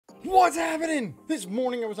What's happening? This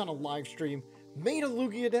morning I was on a live stream, made a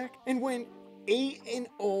Lugia deck, and went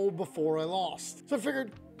 8-0 before I lost. So I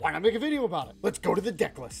figured, why not make a video about it? Let's go to the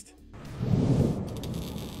deck list.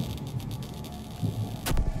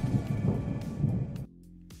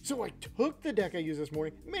 So I took the deck I used this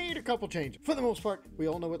morning, made a couple changes. For the most part, we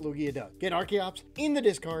all know what Lugia does. Get Archeops in the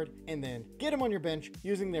discard, and then get them on your bench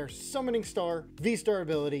using their Summoning Star V-Star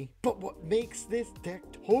ability. But what makes this deck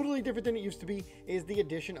totally different than it used to be is the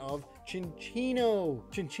addition of Cinccino.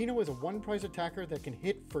 Cinccino is a one-price attacker that can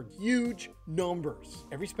hit for huge numbers.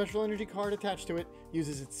 Every special energy card attached to it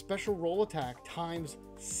uses its special roll attack times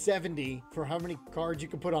 70 for how many cards you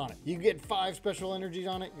can put on it. You get 5 special energies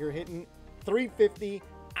on it, you're hitting 350.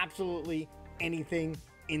 Absolutely anything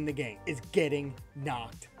in the game is getting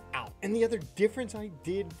knocked out. And the other difference I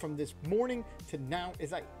did from this morning to now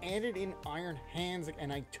is I added in Iron Hands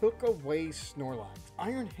and I took away Snorlax.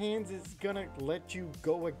 Iron Hands is gonna let you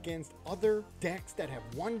go against other decks that have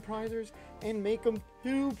 1 prizers and make them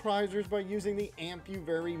 2 prizers by using the Amp You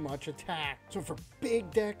Very Much attack. So for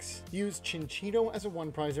big decks, use Cinccino as a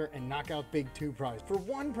 1 prizer and knock out big 2 prizes. For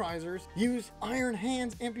 1 prizers, use Iron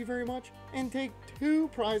Hands, Amp You Very Much, and take 2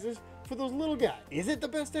 prizes for those little guys. Is it the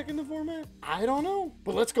best deck in the format? I don't know,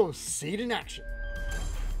 but let's go see it in action.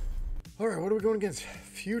 All right, what are we going against?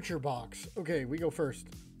 Future Box. Okay, we go first.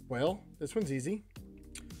 Well, this one's easy.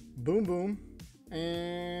 Boom, boom.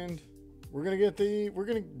 And we're gonna get the, we're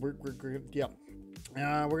gonna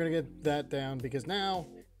get that down because now,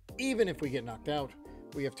 even if we get knocked out,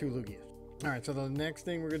 we have 2 Lugias. All right, so the next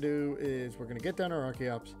thing we're gonna do is we're gonna get down our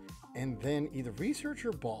Archeops and then either research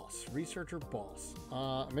or boss. Research or boss.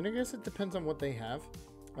 I mean, I guess it depends on what they have.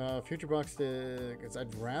 Future Box, because I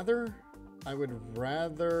would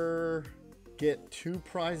rather get 2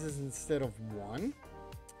 prizes instead of 1.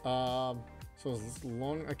 So as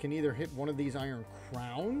long I can either hit one of these Iron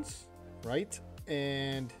Crowns, right?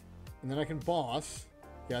 And then I can boss.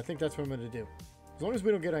 Yeah, I think that's what I'm gonna do. As long as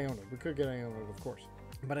we don't get Iono. We could get Iono, of course.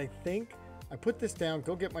 But I think I put this down,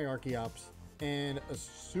 go get my Archeops, and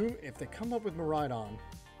assume if they come up with Miraidon,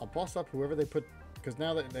 I'll boss up whoever they put, because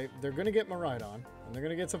now that they're going to get Miraidon, and they're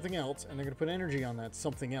going to get something else, and they're going to put energy on that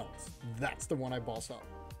something else. That's the one I boss up.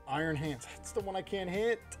 Iron Hands, that's the one I can't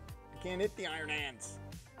hit. I can't hit the Iron Hands.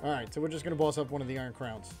 All right, so we're just going to boss up one of the Iron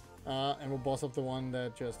Crowns. And we'll boss up the one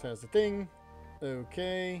that just has the thing.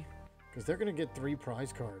 Okay, because they're going to get 3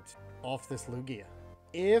 prize cards off this Lugia.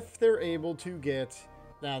 If they're able to get,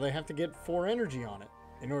 now they have to get 4 energy on it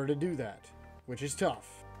in order to do that, which is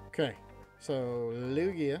tough. Okay, so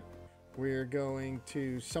Lugia, we're going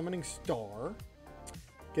to Summoning Star,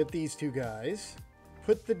 get these 2 guys,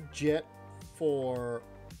 put the Jet for,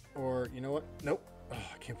 or you know what? Nope, oh,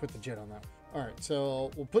 I can't put the Jet on that. All right,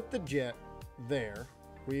 so we'll put the Jet there.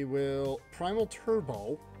 We will Primal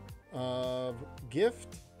Turbo of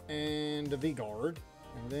Gift and a V-Guard,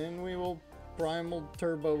 and then we will Primal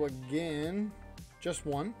Turbo again, just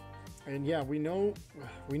 1. And yeah, we know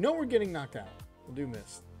we're getting knocked out. We'll do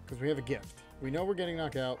Mist because we have a gift. We know we're getting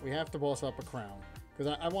knocked out. We have to boss up a crown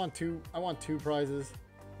because I want 2 prizes,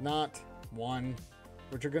 not 1.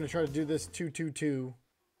 Which are going to try to do this 2-2-2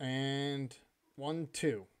 and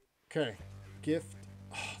 1-2. Okay, gift.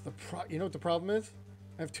 Oh, you know what the problem is?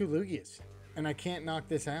 I have 2 Lugias and I can't knock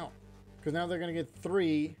this out because now they're going to get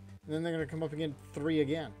 3 and then they're going to come up again 3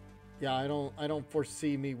 again. Yeah, I don't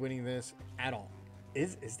foresee me winning this at all.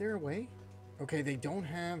 Is there a way? Okay, they don't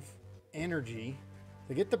have energy.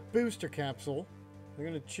 They get the booster capsule. They're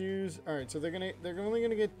gonna choose. All right, so they're only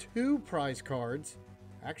gonna get 2 prize cards.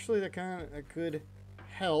 Actually, that could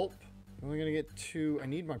help. I'm only gonna get 2. I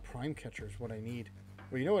need my Prime Catcher is what I need.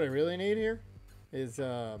 Well, you know what I really need here is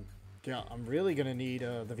yeah, I'm really gonna need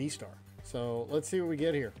the V-Star. So let's see what we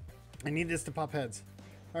get here. I need this to pop heads.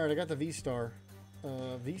 All right, I got the V-Star.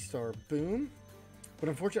 V-Star, boom. But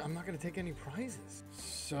unfortunately, I'm not going to take any prizes.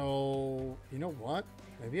 So, you know what?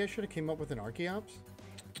 Maybe I should have came up with an Archeops.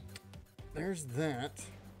 There's that.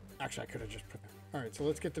 Actually, I could have just put that. All right, so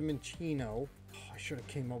let's get the Minccino. Oh, I should have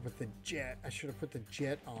came up with the Jet. I should have put the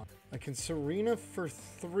Jet on. I can Serena for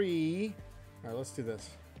 3. All right, let's do this.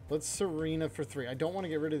 Let's Serena for 3. I don't want to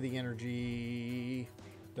get rid of the energy.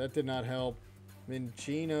 That did not help.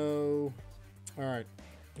 Minccino. All right,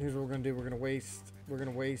 here's what we're going to do. We're going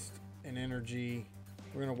to waste an energy.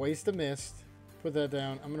 We're going to waste a Mist, put that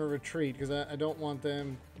down. I'm going to retreat because I don't want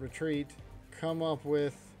them retreat. Come up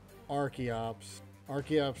with Archeops.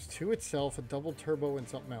 Archeops to itself, a double turbo and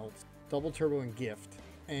something else. Double turbo and gift.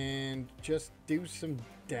 And just do some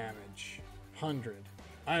damage. 100.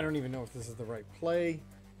 I don't even know if this is the right play,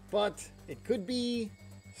 but it could be.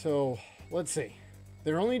 So let's see.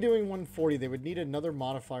 They're only doing 140. They would need another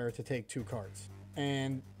modifier to take 2 cards.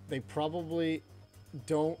 And they probably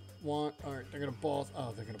don't want... All right, they're going to balls...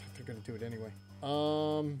 Oh, they're going to do it anyway.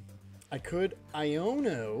 I could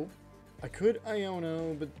Iono,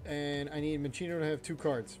 but... And I need Minccino to have 2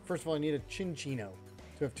 cards. First of all, I need a Cinccino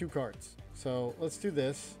to have 2 cards. So let's do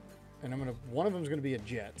this. And I'm going to... One of them is going to be a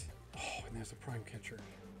Jet. Oh, and there's a Prime Catcher.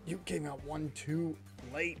 You came out 1 too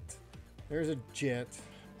late. There's a Jet.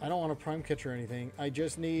 I don't want a Prime Catcher or anything. I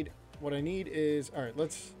just need... What I need is... All right,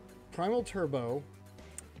 let's... Primal Turbo.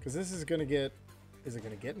 Because this is going to get... Is it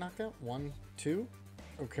going to get knocked out? 1, 2?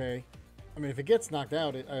 Okay. I mean, if it gets knocked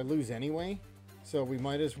out, I lose anyway. So we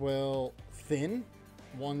might as well thin.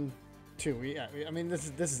 1, 2. Yeah, I mean,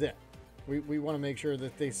 this is it. We want to make sure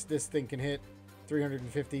that this thing can hit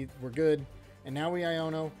 350. We're good. And now we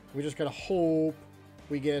Iono. We just got to hope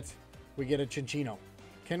we get a Cinccino.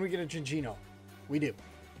 Can we get a Cinccino? We do.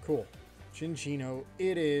 Cool. Cinccino.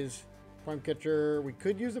 It is. Prime Catcher. We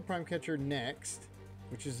could use the Prime Catcher next,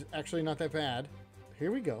 which is actually not that bad.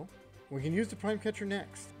 Here we go. We can use the Prime Catcher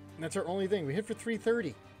next. And that's our only thing. We hit for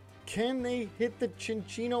 330. Can they hit the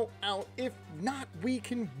Cinccino out? If not, we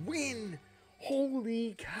can win.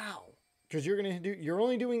 Holy cow. Because you're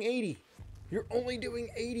only doing 80. You're only doing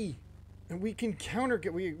 80. And we can counter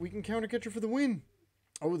Catcher for the win.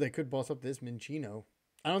 Oh, they could boss up this Minccino.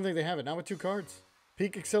 I don't think they have it. Not with 2 cards.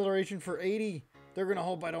 Peak acceleration for 80. They're going to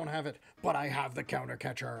hope I don't have it. But I have the counter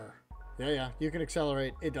catcher. Yeah. You can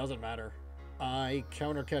accelerate. It doesn't matter. I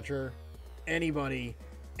counter catcher anybody.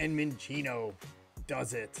 And Minccino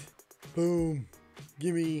does it. Boom.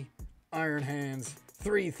 Gimme Iron Hands.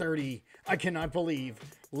 330. I cannot believe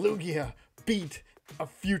Lugia beat a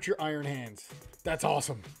future Iron Hands. That's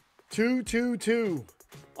awesome. 2-2-2.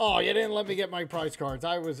 Oh, you didn't let me get my prize cards.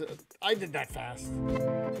 I did that fast.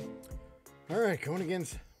 All right, going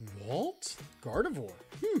against Walt Gardevoir. All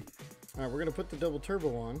right, we're gonna put the double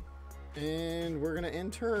turbo on, and we're gonna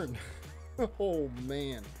end turn. Oh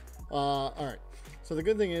man. All right. So the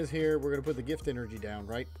good thing is here we're gonna put the gift energy down,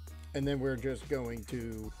 right? And then we're just going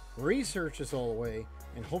to research this all the way,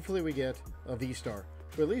 and hopefully we get a V-Star.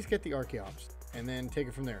 So at least get the Archeops, and then take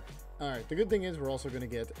it from there. All right. The good thing is we're also gonna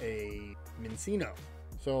get a Minccino.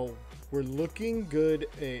 So we're looking good.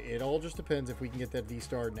 It all just depends if we can get that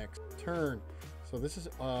V-Star next turn. So this is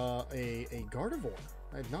a Gardevoir.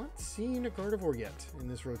 I have not seen a Gardevoir yet in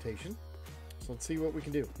this rotation. So let's see what we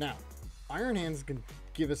can do. Now, Iron Hands can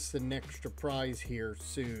give us an extra prize here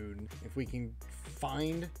soon if we can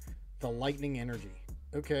find the Lightning Energy.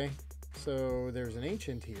 Okay, so there's an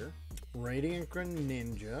Ancient here. Radiant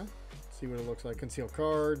Greninja. Let's see what it looks like. Conceal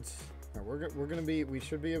cards. All right, we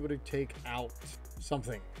should be able to take out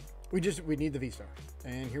something. We need the V-Star.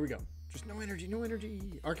 And here we go. Just no energy.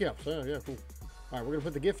 Archeops. Oh, yeah, cool. All right, we're going to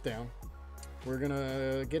put the gift down. We're going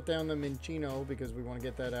to get down the Minccino because we want to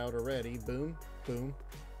get that out already. Boom, boom.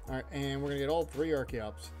 All right, and we're going to get all 3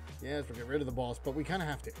 Archeops. Yes, we'll get rid of the boss, but we kind of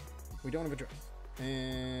have to. We don't have a choice.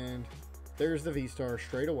 And there's the V-Star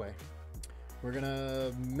straight away. We're going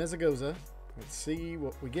to Mesagoza. Let's see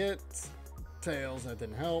what we get. Tails, that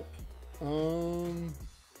didn't help.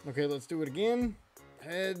 Okay, let's do it again.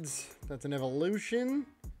 Heads, that's an evolution,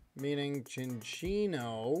 meaning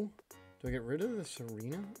Cinccino. Do I get rid of the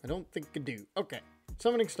Serena? I don't think I do. Okay,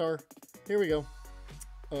 summoning star. Here we go.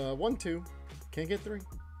 1, 2. Can't get 3.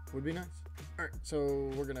 Would be nice. All right,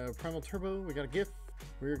 so we're gonna Primal Turbo. We got a gift.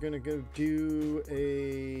 We're gonna go do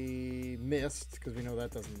a Mist because we know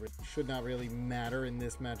that should not really matter in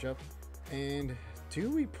this matchup. And do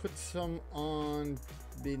we put some on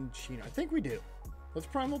Minccino? I think we do. Let's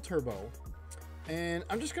Primal Turbo. And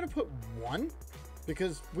I'm just going to put 1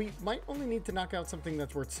 because we might only need to knock out something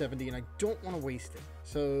that's worth 70 and I don't want to waste it.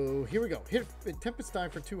 So here we go. Hit Tempest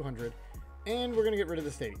Dive for 200 and we're going to get rid of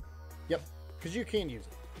the Stadium. Yep, because you can use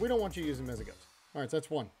it. We don't want you using Mesagoza. All right, so that's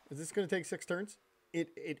 1. Is this going to take 6 turns?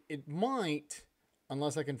 It might,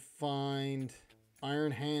 unless I can find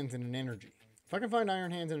Iron Hands and an Energy. If I can find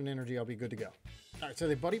Iron Hands and an Energy, I'll be good to go. All right, so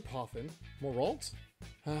they Buddy Poffin. More Ralts?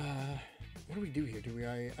 What do we do here?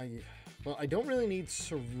 Well, I don't really need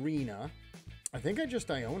Serena. I think I just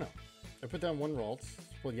Iono. I put down 1 Ralts.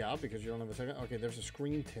 Well, yeah, because you don't have a second. Okay, there's a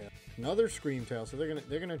Scream Tail. Another Scream Tail. So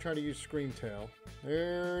they're gonna try to use Scream Tail.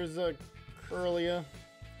 There's a Curlia.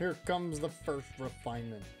 Here comes the first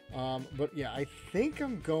refinement. But yeah, I think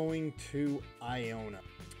I'm going to Iono.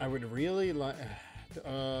 I would really like.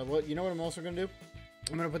 Well, you know what I'm also gonna do?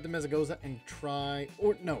 I'm gonna put the Mesagoza and try.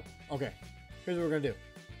 Or no. Okay. Here's what we're gonna do.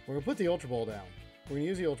 We're gonna put the Ultra Ball down. We're gonna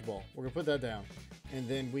use the Ultra Ball. We're gonna put that down. And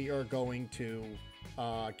then we are going to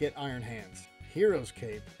get Iron Hands. Hero's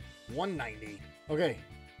Cape, 190. Okay,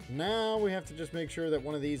 Now we have to just make sure that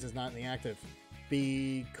one of these is not in the active.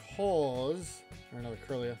 Because, or another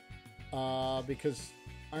Curlia, because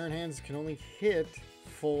Iron Hands can only hit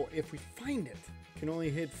for, if we find it, can only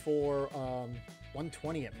hit for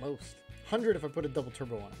 120 at most. 100 if I put a double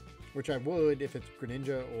turbo on it, which I would if it's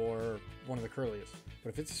Greninja or one of the Curlias. But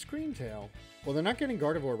if it's a Screamtail, well, they're not getting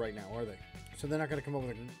Gardevoir right now, are they? So they're not going to come up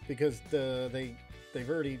with it because they've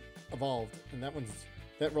already evolved, and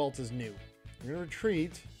that Ralts is new. We're going to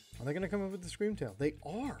retreat. Are they going to come up with the Screamtail? They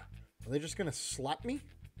are. Are they just going to slap me?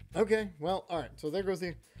 Okay, well, all right. So there goes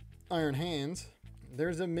the Iron Hands.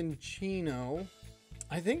 There's a Minccino.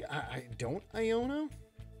 I think I don't Iono.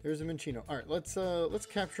 There's a Minccino. All right, let's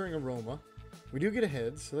Capturing Aroma. We do get a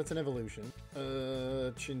head, so that's an evolution.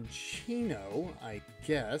 Cinccino, I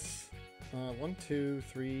guess. 1, 2,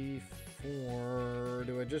 3, 4.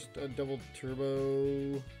 Do I just double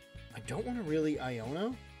turbo? I don't want to really Iono.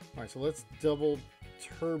 All right, so let's double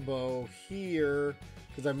turbo here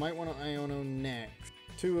because I might want to Iono next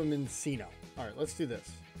to a Minccino. All right, let's do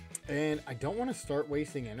this. And I don't want to start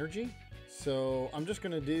wasting energy, so I'm just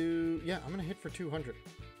gonna do, yeah, I'm gonna hit for 200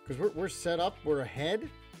 because we're set up, we're ahead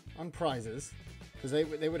on prizes because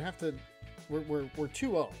they would have to. We're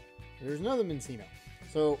 2-0. There's another Minccino.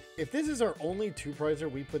 So if this is our only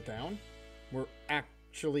 2-prizer we put down, we're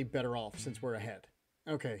actually better off since we're ahead.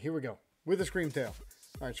 Okay, here we go with a Screamtail.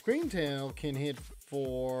 All right, Screamtail can hit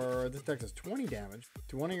for, this deck does 20 damage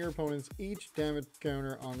to one of your opponents, each damage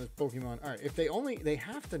counter on this Pokemon. All right, if they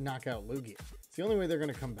have to knock out Lugia. It's the only way they're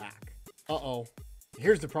going to come back. Uh-oh.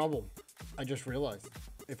 Here's the problem. I just realized.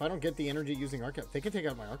 If I don't get the energy using Archeops, they can take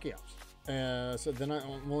out my Archeops. So then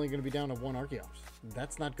I'm only going to be down to 1 Archeops.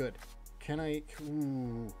 That's not good. Can I?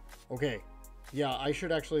 Ooh. Okay. Yeah, I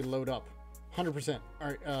should actually load up. 100%. All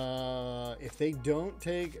right. If they don't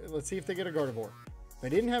take, let's see if they get a Gardevoir. They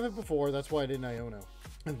didn't have it before. That's why I didn't Iono.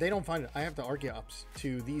 If they don't find it, I have to Archeops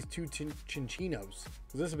to these 2 Cinccinos.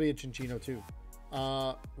 So this will be a Cinccino too.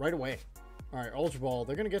 Right away. All right, Ultra Ball.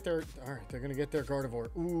 They're gonna get their. All right, they're gonna get their Gardevoir.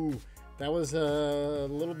 Ooh, that was a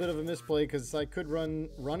little bit of a misplay because I could run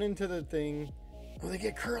into the thing. Oh, they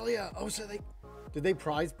get Curlia. Oh, so did they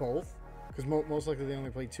prize both? Because most likely they only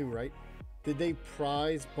played 2, right? Did they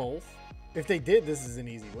prize both? If they did, this is an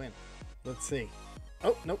easy win. Let's see.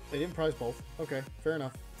 Oh, nope, they didn't prize both. Okay, fair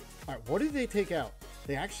enough. All right, what did they take out?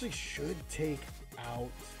 They actually should take out,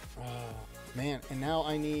 man, and now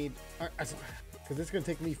I need, because it's going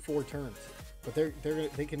to take me 4 turns, but they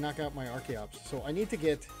can knock out my Archeops. So I need to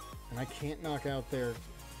get, and I can't knock out their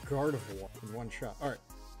Gardevoir in 1 shot. All right,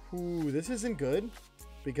 ooh, this isn't good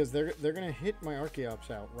because they're going to hit my Archeops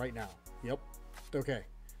out right now. Yep, okay.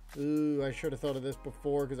 Ooh, I should have thought of this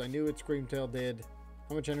before because I knew what Screamtail did.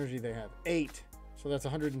 How much energy they have? 8. So that's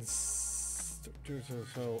 100 and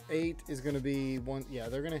so 8 is going to be 1. Yeah,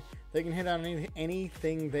 they can hit out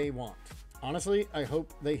anything they want. Honestly, I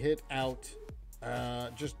hope they hit out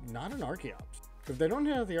just not an Archeops. If they don't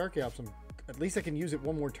hit out the Archeops, at least I can use it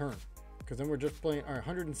 1 more turn. Because then we're just playing. All right,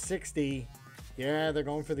 160. Yeah, they're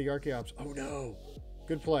going for the Archeops. Oh no,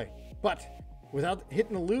 good play. But without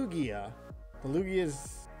hitting the Lugia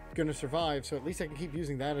is going to survive. So at least I can keep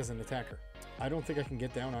using that as an attacker. I don't think I can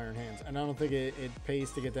get down Iron Hands, and I don't think it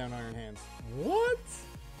pays to get down Iron Hands. What?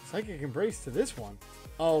 Psychic Embrace to this one.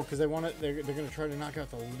 Oh, because they're going to try to knock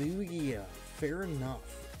out the Lugia. Fair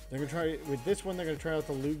enough. They're going to try, with this one, they're going to try out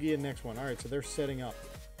the Lugia next one. All right, so they're setting up.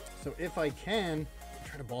 So if I can, I'm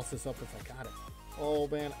trying to boss this up if I got it. Oh,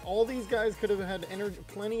 man. All these guys could have had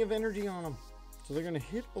plenty of energy on them. So they're going to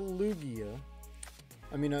hit a Lugia.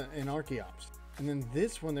 I mean, an Archeops. And then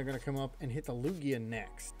this one, they're going to come up and hit the Lugia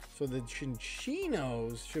next. So the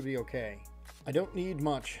Cinccinos should be okay. I don't need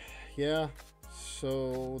much. Yeah.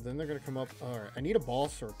 So then they're going to come up. All right. I need a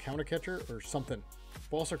boss or a counter catcher or something.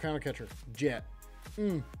 Boss or counter catcher. Jet.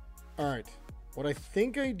 All right. What I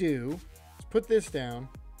think I do is put this down.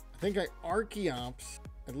 I think I Archeops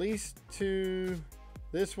at least to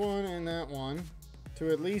this one and that one.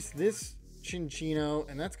 To at least this Cinccino.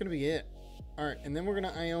 And that's going to be it. All right. And then we're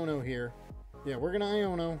going to Iono here. Yeah, we're going to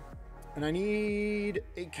Iono. And I need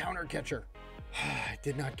a counter catcher. I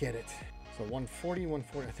did not get it. So 140,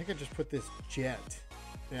 140. I think I just put this Jet.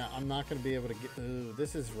 Yeah, I'm not going to be able to get... Ooh,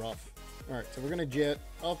 this is rough. All right, so we're going to Jet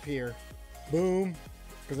up here. Boom.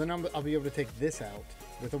 Because then I'll be able to take this out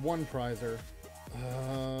with a 1-prizer.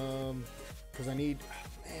 Because I need...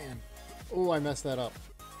 Oh, man. Oh, I messed that up.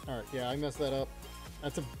 All right, yeah, I messed that up.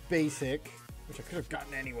 That's a basic, which I could have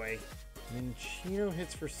gotten anyway. Minccino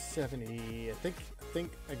hits for 70. I think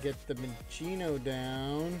I get the Minccino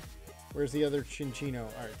down. Where's the other Cinccino?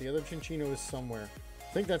 All right, the other Cinccino is somewhere.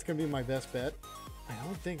 I think that's going to be my best bet. I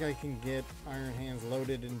don't think I can get Iron Hands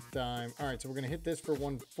loaded in time. All right, so we're going to hit this for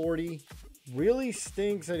 140. Really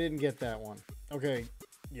stinks I didn't get that one. Okay,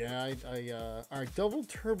 yeah, all right, double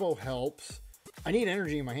turbo helps. I need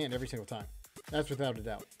energy in my hand every single time. That's without a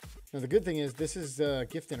doubt. Now, the good thing is this is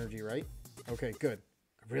gift energy, right? Okay, good.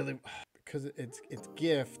 Really, because it's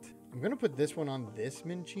gift. I'm going to put this one on this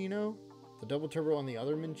Minccino. The double turbo on the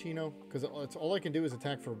other Minccino. Because it's all I can do is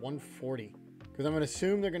attack for 140. Because I'm going to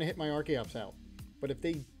assume they're going to hit my Archeops out. But if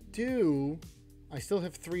they do, I still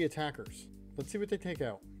have 3 attackers. Let's see what they take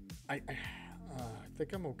out. I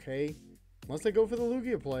think I'm okay. Unless they go for the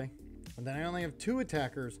Lugia play. And then I only have 2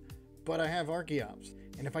 attackers, but I have Archeops.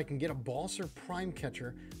 And if I can get a Boss or Prime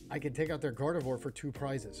Catcher, I can take out their Gardevoir for 2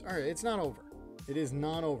 prizes. All right, it's not over. It is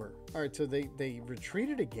not over. All right, so they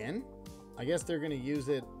retreated again. I guess they're going to use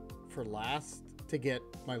it for last to get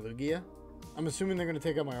my Lugia. I'm assuming they're going to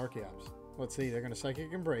take out my Archeops. Let's see. They're going to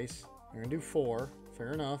Psychic Embrace. They're going to do 4.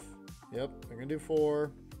 Fair enough. Yep, they're going to do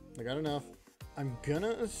 4. They got enough. I'm going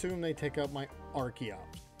to assume they take out my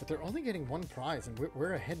Archeops. But they're only getting 1 prize, and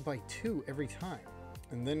we're ahead by 2 every time.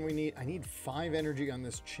 And then I need 5 energy on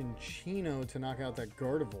this Cinccino to knock out that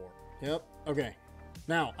Gardevoir. Yep, okay.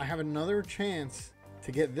 Now, I have another chance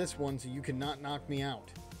to get this one so you cannot knock me out.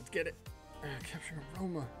 Let's get it. Capturing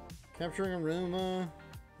Aroma. Capturing Aroma.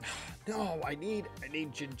 No, I need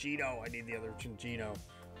Cinccino. I need the other Cinccino.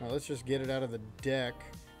 Now, let's just get it out of the deck.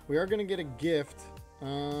 We are going to get a gift.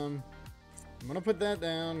 I'm going to put that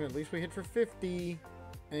down. At least we hit for 50.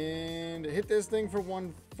 And hit this thing for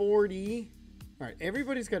 140. All right,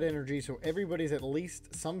 everybody's got energy, so everybody's at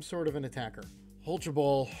least some sort of an attacker. Ultra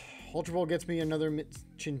Ball. Ultra Ball gets me another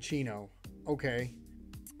Cinccino. Okay.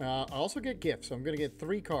 I also get gifts, so I'm going to get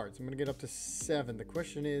 3 cards. I'm going to get up to 7. The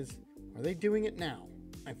question is, are they doing it now?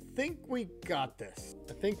 I think we got this.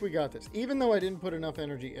 I think we got this. Even though I didn't put enough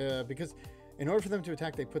energy, because in order for them to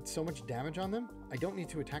attack, they put so much damage on them, I don't need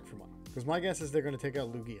to attack for 1. Because my guess is they're going to take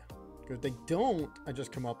out Lugia. Because if they don't, I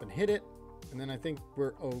just come up and hit it, and then I think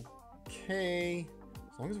we're okay.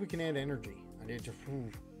 As long as we can add energy. I need to...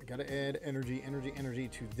 I gotta add energy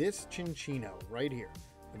to this Cinccino right here.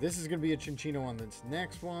 This is gonna be a Cinccino on this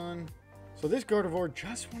next one. So this Gardevoir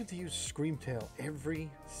just wanted to use Screamtail every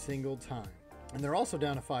single time. And they're also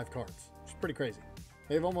down to 5 cards, which is pretty crazy.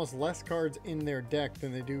 They have almost less cards in their deck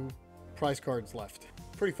than they do prize cards left.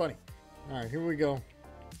 Pretty funny. All right, here we go.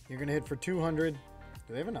 You're gonna hit for 200. Do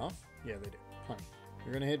they have enough? Yeah, they do. Plenty.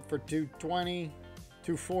 You're gonna hit for 220,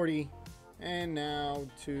 240, and now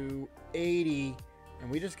 280. And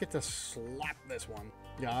we just get to slap this one.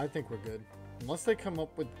 Yeah, I think we're good. Unless they come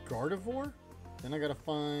up with Gardevoir, then I gotta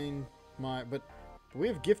find my... But we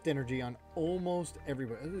have gift energy on almost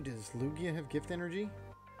everybody. Ooh, does Lugia have gift energy?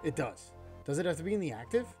 It does. Does it have to be in the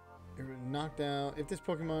active? It knocked out. If this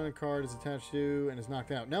Pokemon card is attached to and is knocked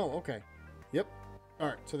out. No, okay. Yep.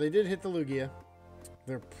 Alright, so they did hit the Lugia.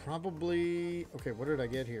 They're probably... Okay, what did I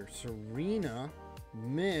get here? Serena,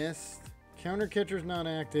 Mist, Counter Catcher's not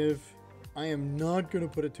active. I am not going to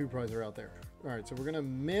put a 2-prizer out there. All right, so we're going to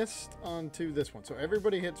Mist onto this one. So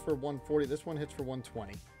everybody hits for 140. This one hits for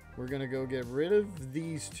 120. We're going to go get rid of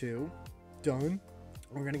these 2. Done.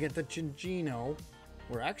 We're going to get the Cinccino.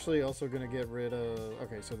 We're actually also going to get rid of...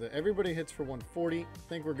 Okay, so everybody hits for 140. I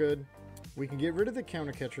think we're good. We can get rid of the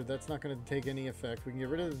Counter Catcher. That's not going to take any effect. We can get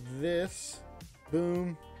rid of this.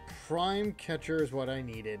 Boom. Prime Catcher is what I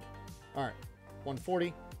needed. All right,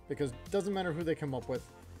 140. Because it doesn't matter who they come up with.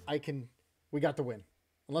 We got the win.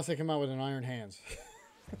 Unless they come out with an Iron Hands.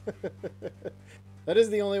 That is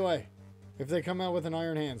the only way. If they come out with an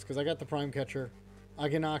Iron Hands, because I got the Prime Catcher. I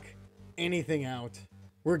can knock anything out.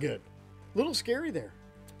 We're good. Little scary there.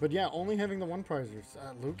 But yeah, only having the 1-prizers.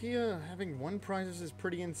 Lugia having 1-prizers is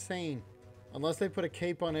pretty insane. Unless they put a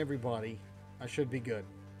cape on everybody, I should be good.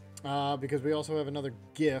 Because we also have another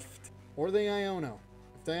gift. Or the Iono.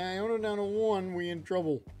 If the Iono down to 1, we in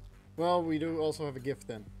trouble. Well, we do also have a gift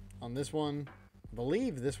then. On this one, I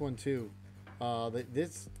believe this one too.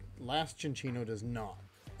 This last Cinccino does not.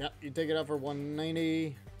 Yep, you take it out for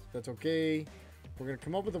 190. That's okay. We're going to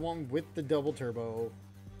come up with the one with the double turbo.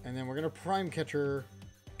 And then we're going to Prime Catcher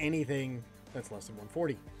anything that's less than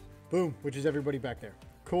 140. Boom, which is everybody back there.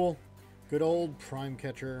 Cool. Good old Prime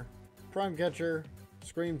Catcher. Prime Catcher,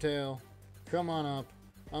 Screamtail, come on up.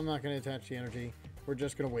 I'm not going to attach the energy. We're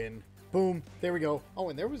just going to win. Boom, there we go. Oh,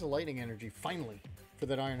 and there was a lightning energy, finally. For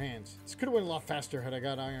that Iron Hands. This could have went a lot faster had I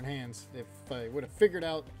got Iron Hands, if I would have figured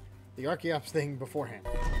out the Archeops thing beforehand.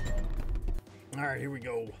 Alright, here we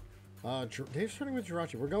go. They're starting with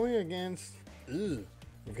Jirachi. We're going against... We've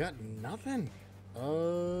got nothing.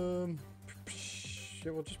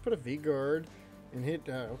 Shit, we'll just put a V-Guard and hit...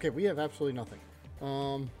 okay, we have absolutely nothing.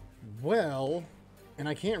 Well, and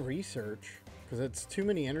I can't research because it's too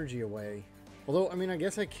many energy away. Although, I mean, I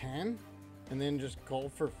guess I can, and then just call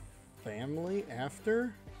for family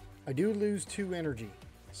after. I do lose 2 energy,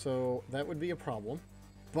 so that would be a problem.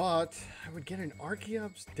 But I would get an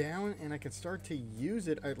Archeops down, and I could start to use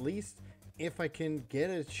it at least if I can get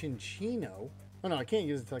a Cinccino. Oh no, I can't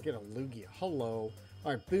use it until I get a Lugia. Hello.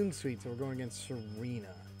 All right, Boon Sweet, so we're going against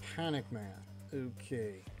Serena. Panic Math.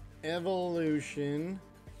 Okay. Evolution.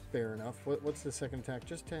 Fair enough. What's the second attack?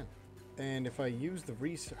 Just 10. And if I use the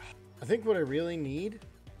research, I think what I really need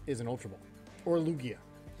is an Ultra Ball or Lugia.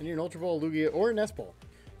 I need an Ultra Ball, Lugia, or a Nest Ball.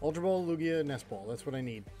 Ultra Ball, Lugia, Nest Ball. That's what I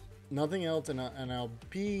need. Nothing else, and I'll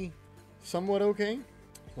be somewhat okay.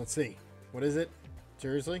 Let's see. What is it?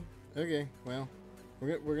 Seriously? Okay. Well,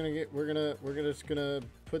 we're just gonna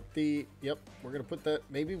put the. Yep. We're gonna put that.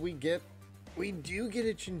 Maybe we do get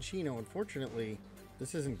a Cinccino. Unfortunately,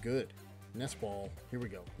 this isn't good. Nest Ball. Here we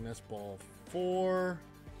go. Nest Ball 4.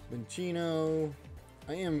 Minccino.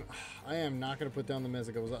 I am not going to put down the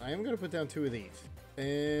Mesagoza. I am going to put down 2 of these.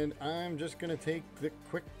 And I'm just going to take the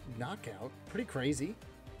quick knockout. Pretty crazy.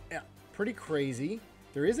 Yeah, pretty crazy.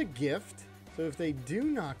 There is a gift. So if they do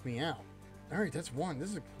knock me out. All right, that's 1. This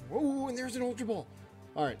is a, whoa, and there's an Ultra Ball.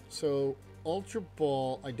 All right, so Ultra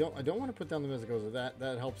Ball. I don't want to put down the Mesagoza.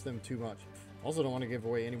 That helps them too much. Also don't want to give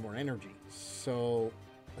away any more energy. So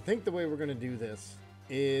I think the way we're going to do this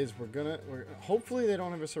is we're hopefully they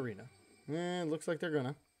don't have a Serena. Looks like they're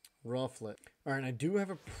gonna. Rufflet. All right, I do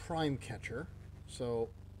have a Prime Catcher. So,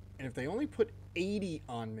 and if they only put 80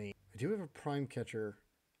 on me, I do have a Prime Catcher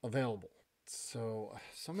available. So,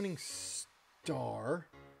 Summoning Star.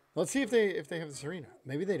 Let's see if they have the Serena.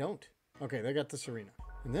 Maybe they don't. Okay, they got the Serena.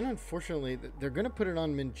 And then unfortunately, they're gonna put it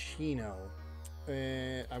on Minccino.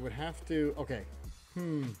 I would have to. Okay.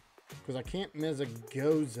 Because I can't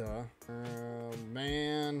Mesagoza.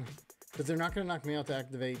 Man. Because they're not gonna knock me out to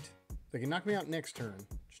activate. They can knock me out next turn,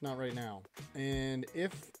 just not right now. And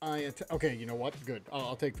if I okay, you know what? Good.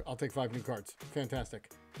 I'll take 5 new cards.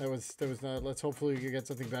 Fantastic. That was. Let's hopefully get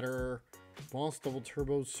something better. Boss Double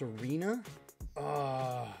Turbo Serena.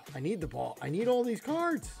 I need the ball. I need all these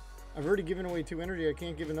cards. I've already given away 2 energy. I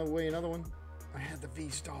can't give away another one. I had the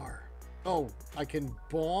VSTAR. Oh, I can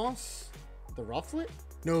boss the Rufflet?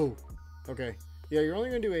 No. Okay. Yeah, you're only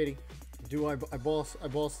gonna do 80. Do I boss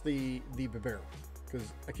the Babero?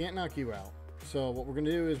 Because I can't knock you out. So what we're going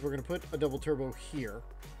to do is we're going to put a double turbo here.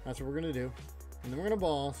 That's what we're going to do. And then we're going to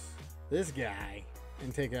boss this guy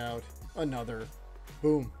and take out another.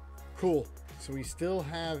 Boom. Cool. So we still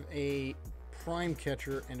have a Prime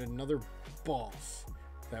Catcher and another boss.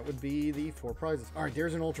 That would be the 4 prizes. All right,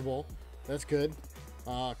 there's an Ultra Ball. That's good.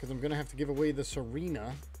 Because I'm going to have to give away the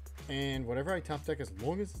Serena. And whatever I top deck, as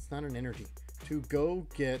long as it's not an energy, to go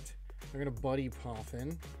get... I'm going to Buddy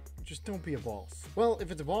Poffin. Just don't be a boss. Well,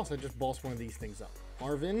 if it's a boss, I just boss one of these things up.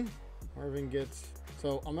 Marvin gets...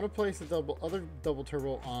 So I'm going to place the other double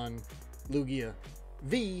turbo on Lugia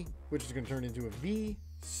V, which is going to turn into a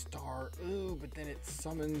V-Star. Ooh, but then it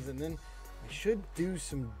summons, and then I should do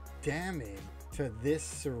some damage to this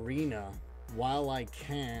Serena while I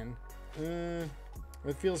can. It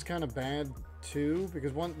feels kind of bad too,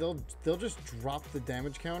 because one, they'll just drop the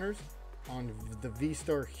damage counters on the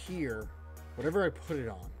V-Star here, whatever I put it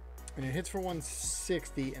on. And it hits for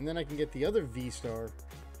 160, and then I can get the other V-Star.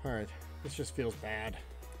 All right, this just feels bad.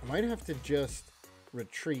 I might have to just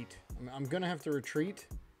retreat. I'm gonna have to retreat.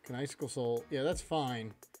 Can Icicle Soul? Yeah, that's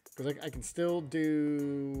fine, because I can still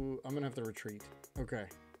do... I'm gonna have to retreat. Okay,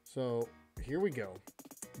 so here we go.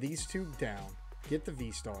 These 2 down. Get the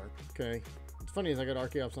V-Star, okay? What's funny is I got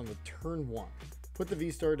Archeops on the turn 1. Put the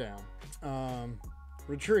V-Star down.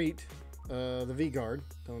 Retreat. The V-Guard.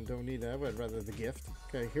 Don't need that, but I'd rather the gift.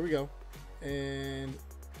 Okay, here we go. And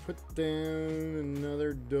put down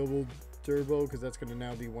another double turbo, because that's going to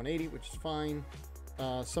now be 180, which is fine.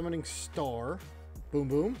 Summoning Star. Boom,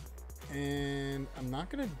 boom. And I'm not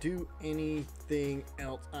going to do anything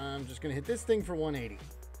else. I'm just going to hit this thing for 180.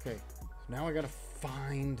 Okay, so now I got to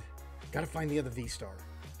find the other V-Star.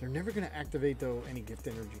 They're never going to activate, though, any gift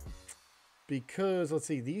energy. Because, let's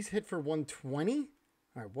see, these hit for 120.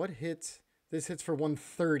 All right, what hits? This hits for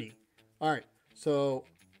 130. All right, so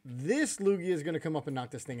this Lugia is going to come up and knock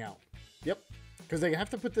this thing out. Yep, because they have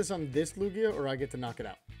to put this on this Lugia, or I get to knock it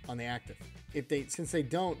out on the active. Since they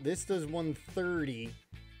don't, this does 130.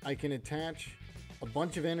 I can attach a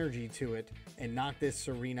bunch of energy to it and knock this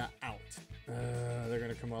Serena out. They're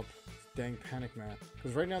going to come up. Dang Panic Math.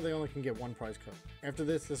 Because right now they only can get 1 prize card. After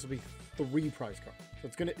this will be 3 prize cards. So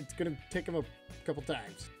it's gonna take them a couple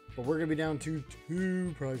times. But we're gonna be down to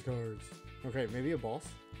 2 prize cards. Okay, maybe a boss.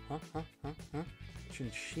 Huh?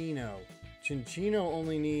 Cinccino. Cinccino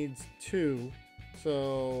only needs 2.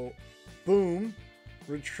 So, boom.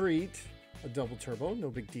 Retreat. A double turbo, no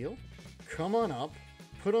big deal. Come on up.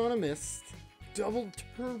 Put on a Mist. Double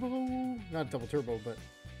turbo. Not double turbo, but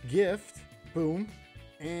gift. Boom.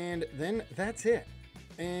 And then that's it.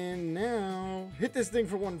 And now, hit this thing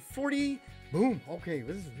for 140. Boom. Okay,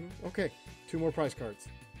 this is okay. 2 more prize cards.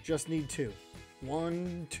 Just need 2.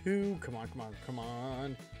 1, 2. Come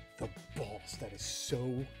on. The boss. That is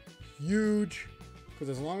so huge. Because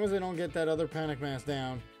as long as I don't get that other panic mass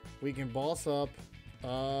down, we can boss up.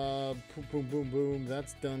 Boom.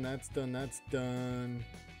 That's done.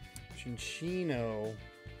 Cinccino.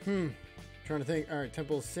 Trying to think. All right,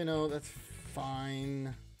 Temple of Sinnoh. That's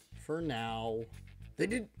fine for now. They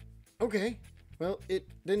did. Okay. Well, it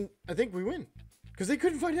didn't. I think we win. Because they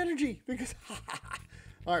couldn't find energy. Because.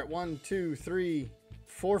 All right, 1, 2, 3,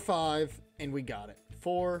 4, 5. And we got it.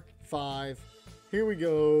 4, 5. Here we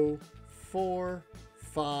go. 4,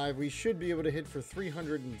 5. We should be able to hit for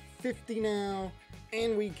 350 now.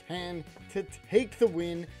 And we can to take the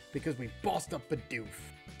win because we bossed up BDIF,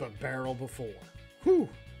 but barrel before. Whew.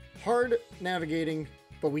 Hard navigating,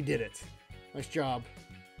 but we did it. Nice job.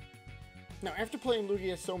 Now, after playing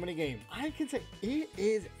Lugia so many games, I can say it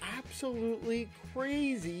is absolutely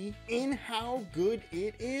crazy in how good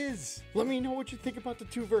it is. Let me know what you think about the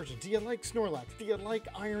 2 versions. Do you like Snorlax? Do you like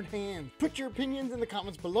Iron Hand? Put your opinions in the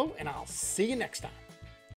comments below, and I'll see you next time.